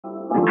It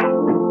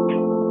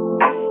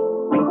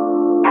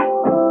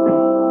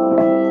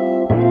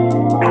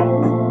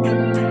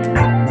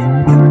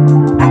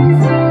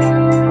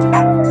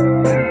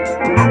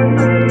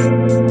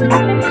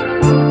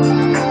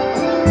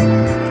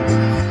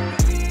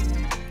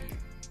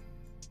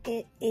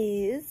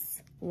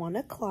is 1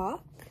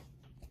 o'clock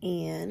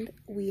and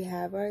we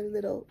have our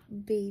little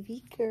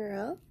baby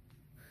girl.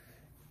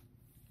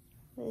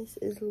 This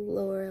is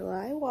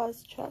Lorelai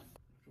Wozchuk.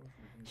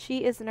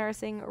 She is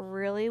nursing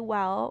really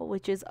well,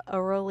 which is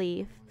a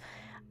relief.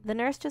 The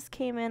nurse just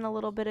came in a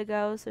little bit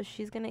ago, so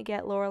she's going to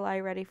get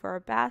Lorelai ready for a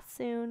bath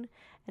soon.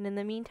 And in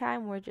the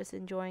meantime, we're just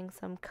enjoying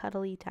some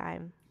cuddly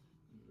time.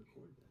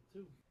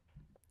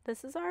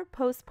 This is our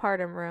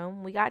postpartum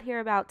room. We got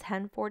here about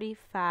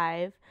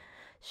 10:45.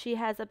 She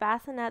has a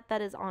bassinet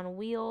that is on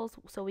wheels,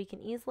 so we can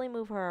easily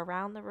move her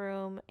around the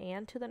room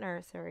and to the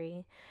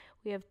nursery.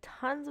 We have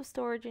tons of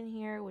storage in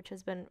here, which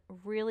has been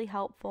really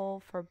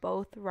helpful for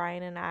both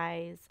Ryan and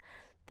I's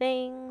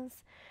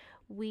things.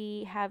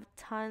 We have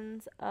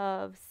tons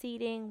of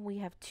seating. We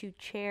have 2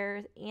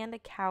 chairs and a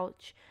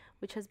couch,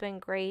 which has been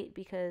great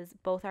because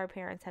both our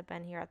parents have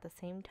been here at the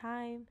same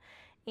time.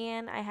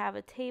 And I have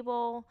a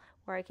table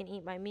where I can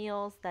eat my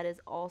meals that is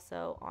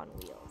also on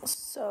wheels.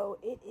 So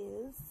it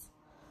is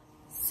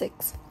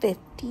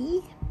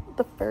 6:50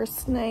 the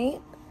first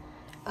night.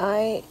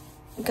 I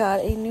got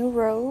a new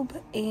robe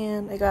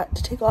and I got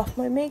to take off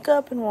my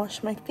makeup and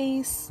wash my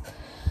face.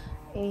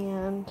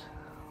 And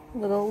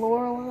little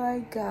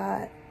Lorelai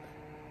got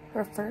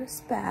her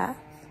first bath.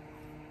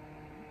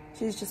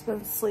 She's just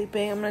been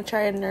sleeping. I'm gonna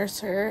try and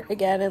nurse her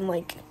again in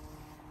like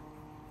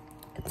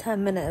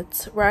 10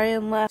 minutes.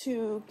 Ryan left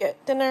to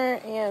get dinner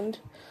and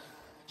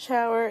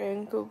shower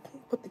and go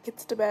put the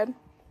kids to bed.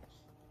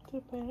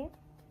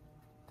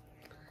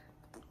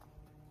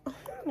 Oh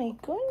my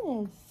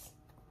goodness.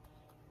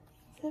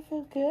 Does that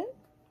feel good?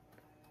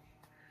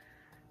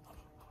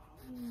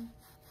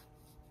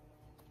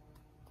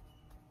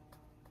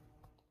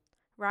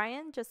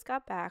 Ryan just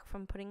got back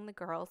from putting the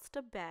girls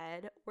to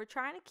bed. We're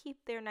trying to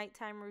keep their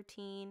nighttime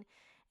routine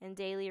and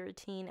daily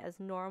routine as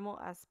normal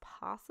as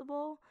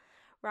possible.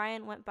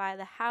 Ryan went by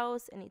the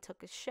house and he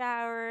took a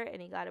shower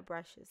and he got to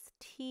brush his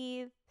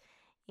teeth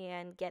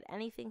and get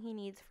anything he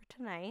needs for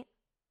tonight.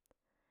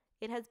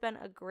 It has been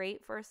a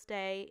great first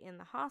day in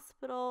the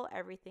hospital.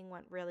 Everything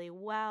went really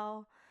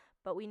well,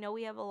 but we know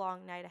we have a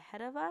long night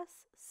ahead of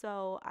us,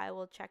 so I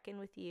will check in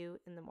with you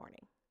in the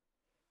morning.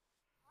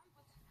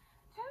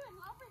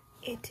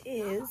 It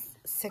is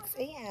 6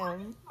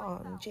 a.m.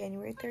 on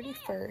January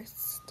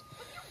 31st.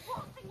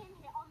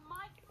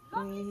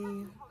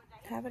 We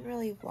haven't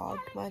really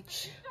vlogged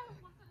much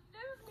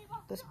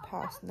this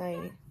past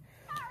night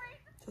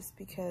just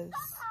because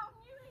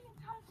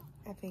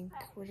I think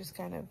we're just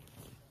kind of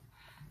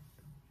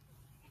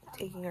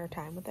taking our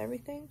time with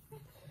everything.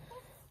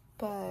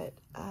 But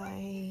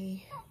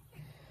I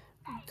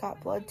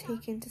got blood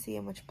taken to see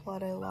how much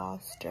blood I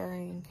lost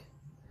during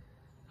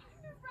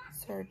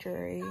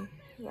surgery.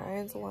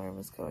 Ryan's alarm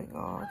is going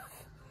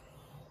off,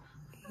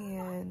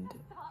 and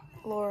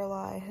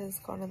Lorelai has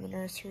gone in the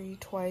nursery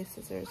twice.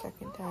 This is her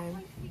second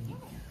time,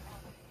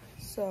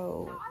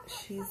 so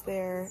she's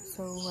there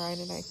so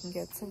Ryan and I can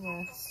get some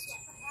rest.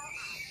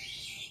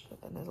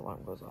 But then his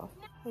alarm goes off.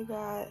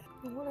 I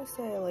want to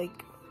say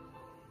like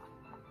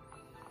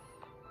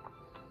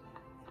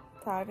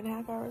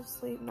 5.5 hours of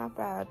sleep. Not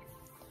bad.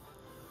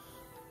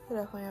 I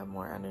definitely have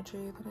more energy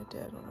than I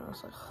did when I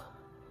was like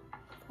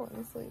falling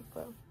asleep,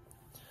 but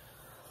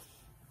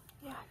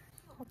yeah,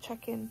 I'll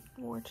check in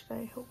more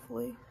today,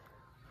 hopefully.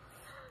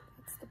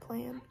 That's the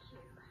plan.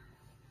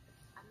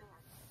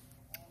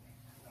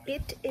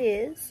 It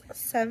is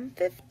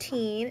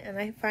 7:15 and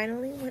I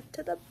finally went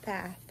to the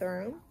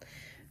bathroom.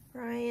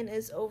 Ryan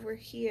is over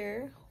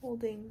here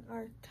holding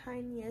our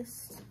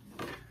tiniest.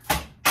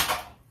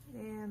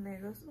 And there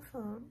goes the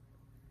phone.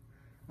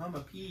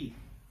 Mama, pee.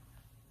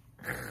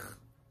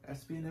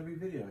 Has to be in every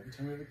video. Every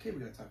time we have a kid,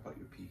 we gotta talk about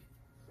your pee.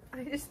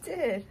 I just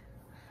did.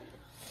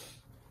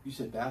 You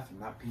said bathroom,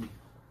 not pee.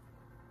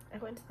 I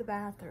went to the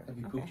bathroom. Have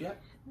you pooped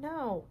yet?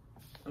 No.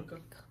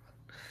 Okay.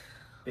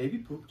 Baby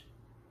pooped.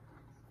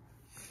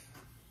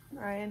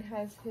 Ryan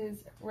has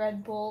his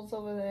Red Bulls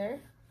over there.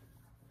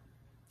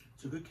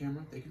 It's a good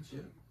camera. They can see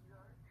it.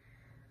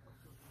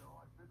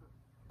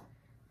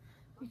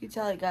 You can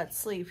tell he got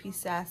sleep. He's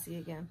sassy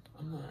again.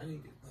 I'm not.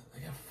 I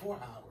have 4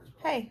 hours.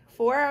 Hey,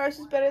 4 hours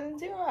is better than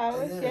 0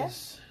 hours, It yes?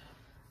 is.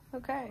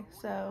 Okay,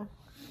 so.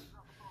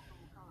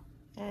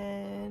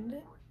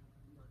 And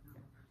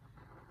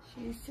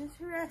she's just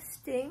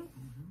resting.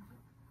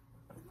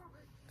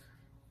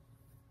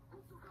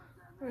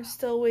 We're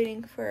still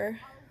waiting for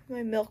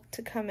my milk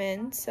to come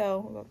in,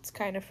 so that's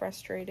kind of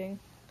frustrating.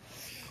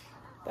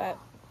 But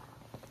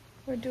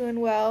we're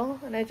doing well,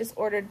 and I just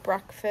ordered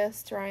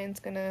breakfast. Ryan's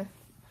gonna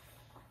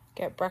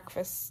get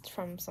breakfast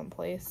from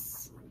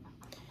someplace.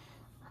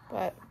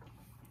 But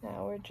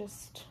now we're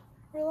just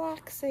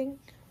relaxing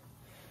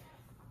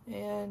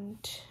and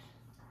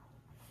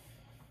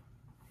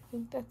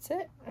think that's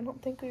it. I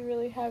don't think we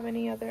really have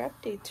any other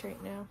updates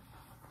right now.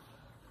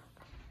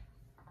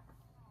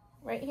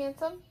 Right,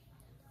 handsome?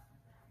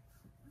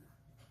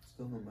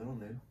 Still no middle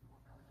name.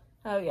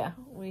 Oh yeah,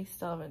 we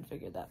still haven't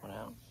figured that one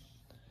out.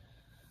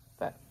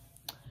 But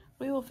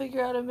we will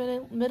figure out a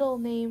middle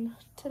name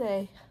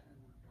today.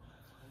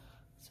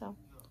 So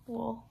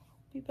we'll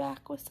be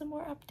back with some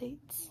more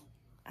updates.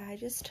 I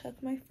just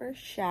took my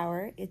first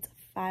shower. It's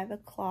 5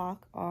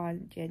 o'clock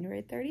on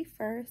January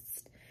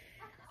 31st.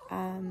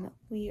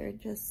 We are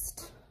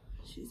just,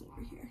 she's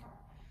over here,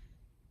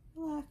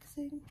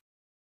 relaxing.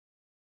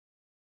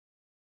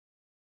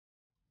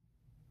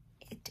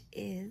 It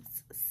is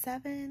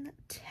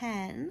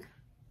 7:10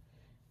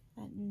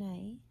 at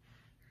night.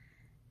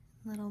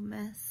 Little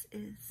Miss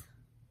is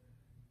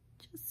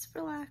just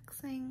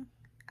relaxing.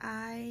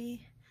 I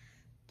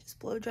just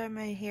blow dry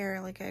my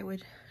hair like I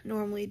would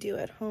normally do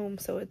at home,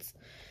 so it's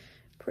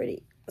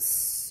pretty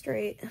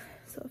straight,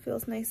 so it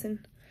feels nice and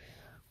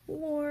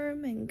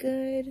warm and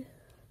good.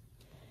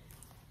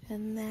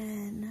 And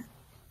then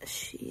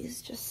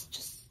she's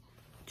just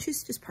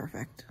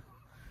perfect.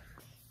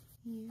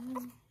 Yeah,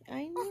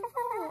 I know.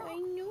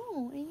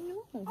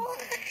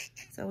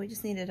 So we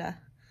just needed to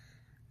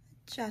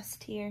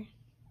adjust here.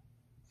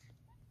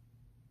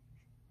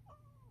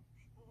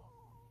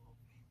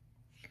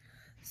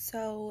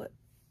 So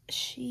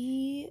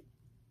she,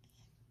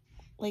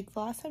 like, the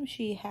last time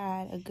she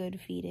had a good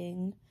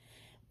feeding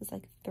was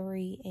like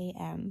 3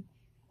 a.m.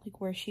 like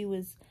where she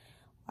was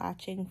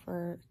latching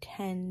for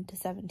 10 to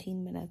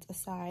 17 minutes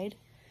aside,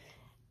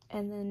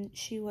 and then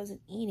she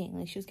wasn't eating.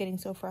 Like, she was getting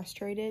so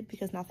frustrated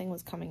because nothing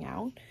was coming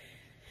out.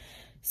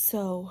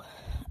 So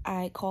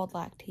I called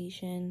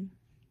lactation,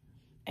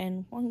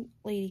 and one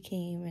lady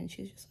came and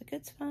she's just like,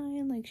 it's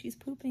fine, like, she's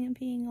pooping and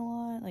peeing a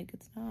lot, like,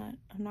 it's not,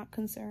 I'm not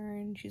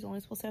concerned, she's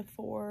only supposed to have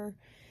 4,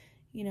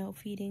 you know,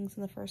 feedings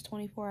in the first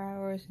 24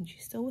 hours, and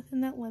she's still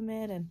within that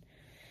limit. And,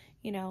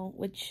 you know,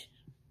 which,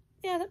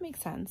 yeah, that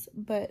makes sense.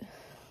 But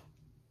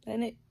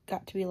then it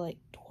got to be like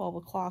 12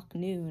 o'clock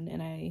noon,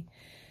 and I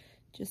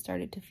just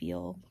started to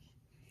feel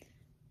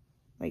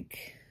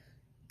like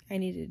I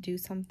needed to do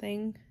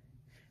something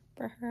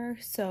for her.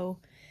 So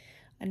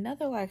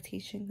another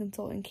lactation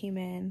consultant came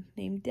in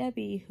named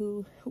Debbie,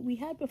 who we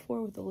had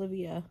before with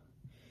Olivia,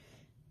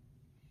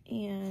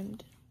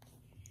 and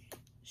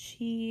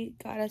she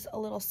got us a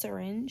little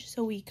syringe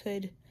so we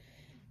could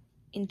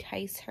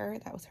entice her,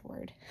 that was her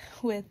word,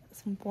 with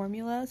some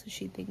formula so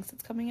she thinks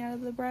it's coming out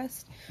of the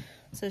breast,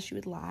 so she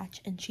would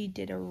latch. And she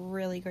did a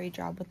really great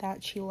job with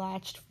that. She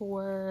latched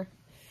for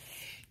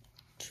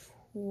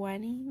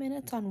 20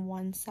 minutes on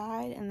one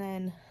side and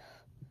then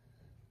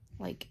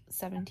like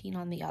 17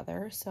 on the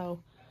other,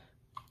 so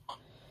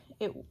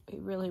it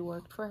really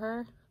worked for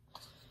her.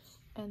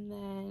 And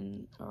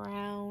then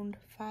around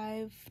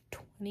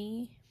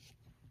 5:20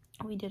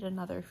 we did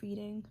another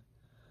feeding.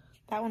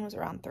 That one was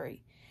around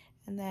 3.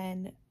 And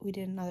then we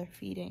did another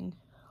feeding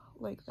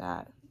like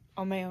that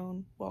on my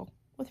own, well,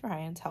 with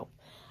Ryan's help,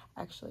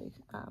 actually,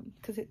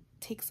 because it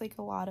takes like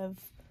a lot of,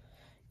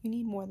 you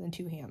need more than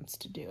 2 hands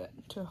to do it,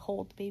 to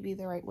hold the baby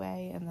the right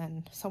way, and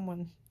then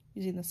someone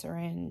using the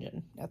syringe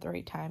and at the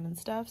right time and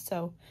stuff.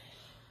 So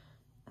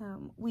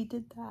we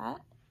did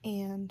that,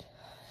 and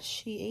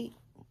she ate,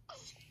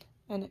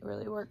 and it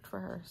really worked for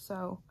her.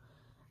 So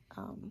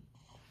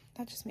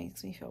that just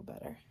makes me feel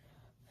better.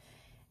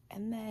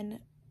 And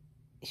then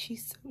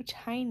she's so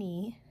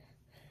tiny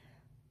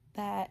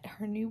that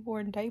her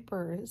newborn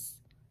diapers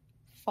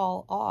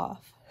fall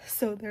off,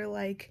 so they're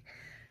like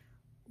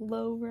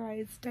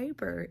low-rise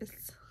diapers.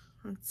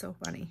 That's so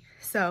funny.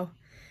 So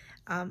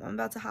I'm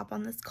about to hop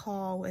on this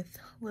call with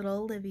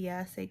little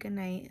Olivia, say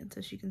goodnight, and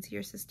so she can see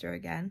her sister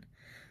again.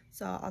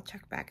 So I'll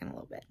check back in a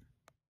little bit.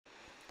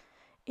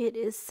 It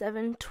is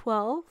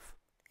 7:12.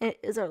 It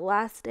is our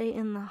last day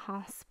in the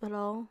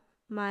hospital.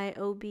 My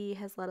OB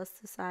has let us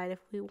decide if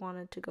we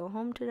wanted to go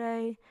home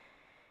today,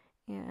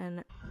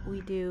 and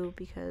we do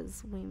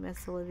because we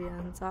miss Olivia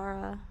and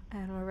Zara,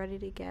 and we're ready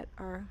to get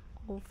our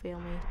whole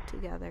family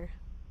together.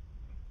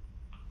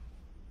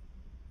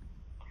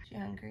 You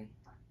hungry?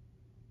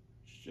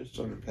 She's just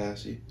under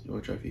passy. You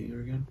want to try feeding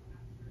her again?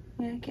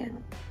 Yeah, I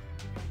can.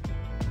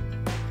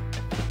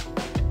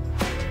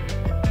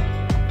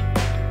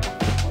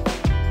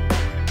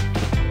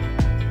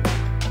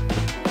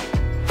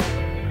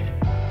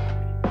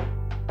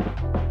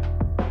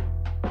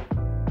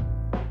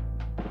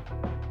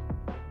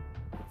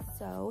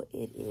 So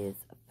it is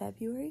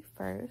February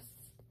 1st,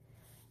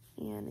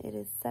 and it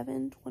is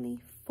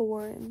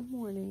 7:24 in the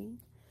morning.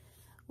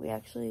 We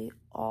actually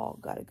all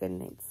got a good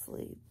night's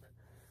sleep.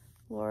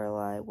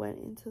 Lorelai went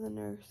into the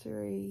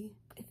nursery,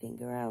 I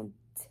think around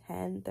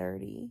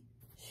 10:30.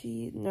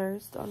 She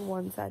nursed on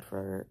one side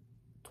for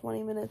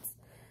 20 minutes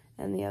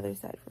and the other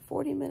side for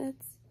 40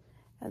 minutes.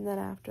 And then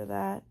after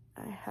that,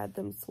 I had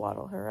them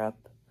swaddle her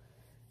up,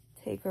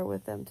 take her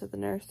with them to the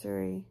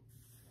nursery.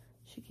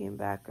 She came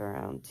back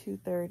around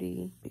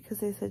 2:30 because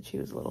they said she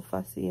was a little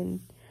fussy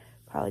and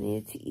probably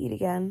needed to eat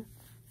again.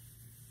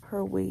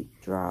 Her weight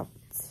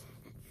dropped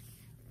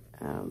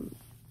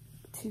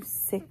to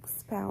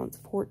 6 pounds,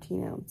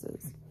 14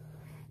 ounces.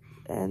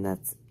 And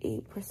that's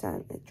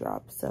 8% it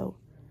dropped. So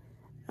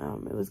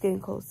it was getting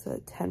close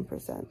to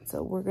 10%.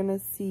 So we're going to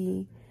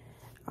see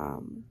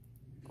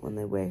when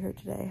they weigh her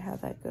today how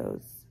that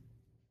goes.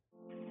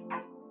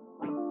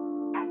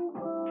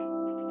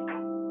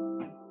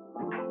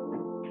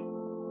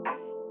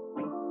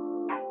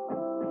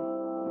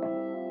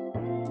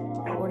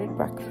 I ordered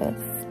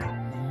breakfast.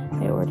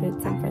 I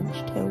ordered some French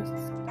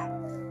toast.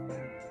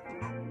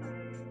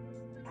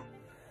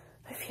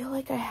 I feel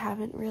like I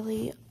haven't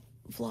really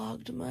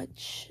vlogged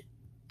much,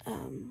 so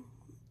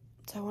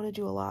I want to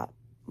do a lot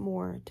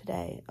more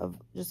today of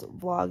just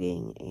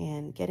vlogging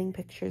and getting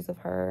pictures of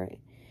her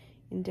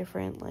in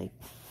different, like,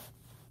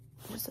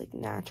 just like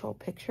natural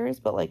pictures,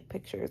 but like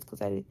pictures,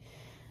 because I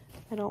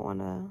don't want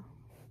to,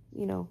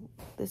 you know,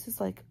 this is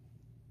like,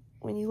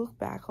 when you look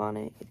back on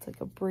it, it's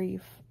like a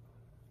brief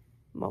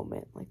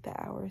moment. Like, the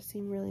hours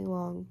seem really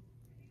long.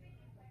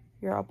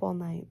 You're up all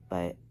night,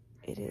 but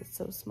it is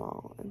so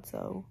small, and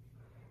so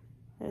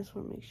I just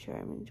want to make sure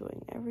I'm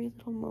enjoying every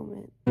little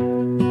moment.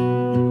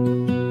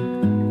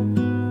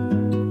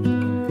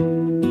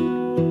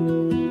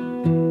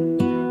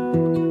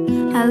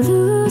 I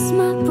lose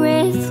my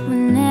breath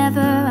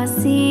whenever I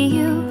see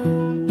you.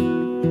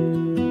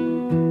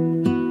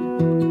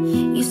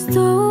 You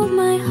stole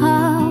my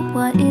heart,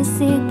 what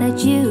is it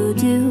that you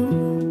do?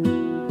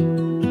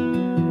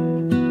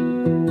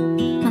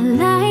 My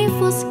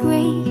life was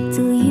great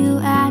till you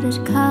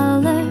added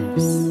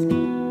colors.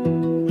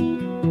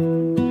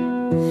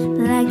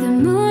 Like the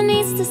moon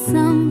needs the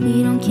sun,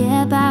 we don't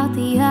care about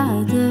the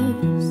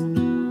others.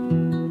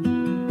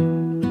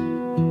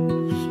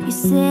 You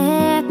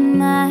set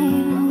my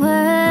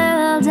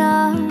world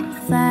on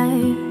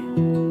fire.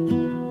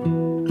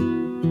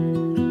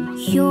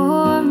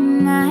 You're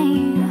my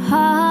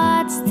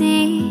heart's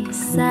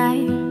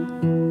desire.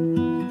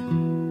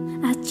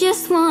 I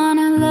just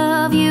wanna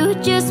love you,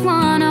 just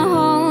wanna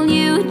hold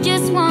you,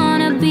 just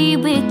wanna be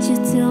with you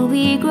till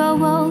we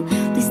grow old.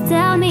 Please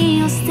tell me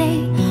you'll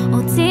stay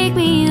or take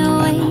me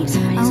away.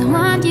 I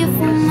want you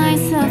for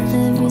myself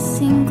every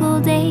single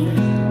day.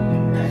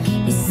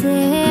 You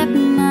set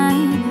my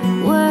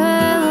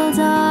world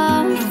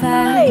on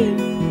fire.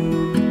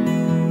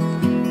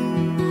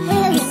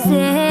 You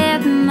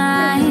set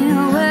my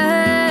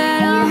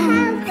world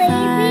on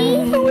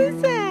fire. Who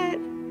is that?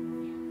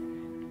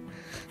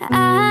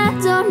 I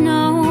don't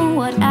know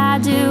what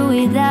I'd do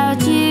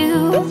without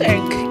you. Those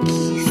are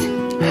cookies.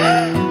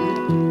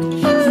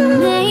 You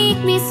make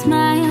me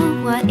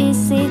smile, what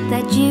is it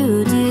that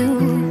you do?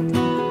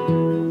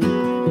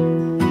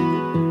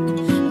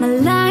 My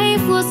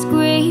life was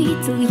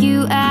great till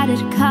you added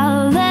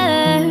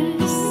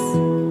colors.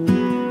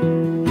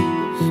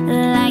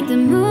 Like the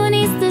moon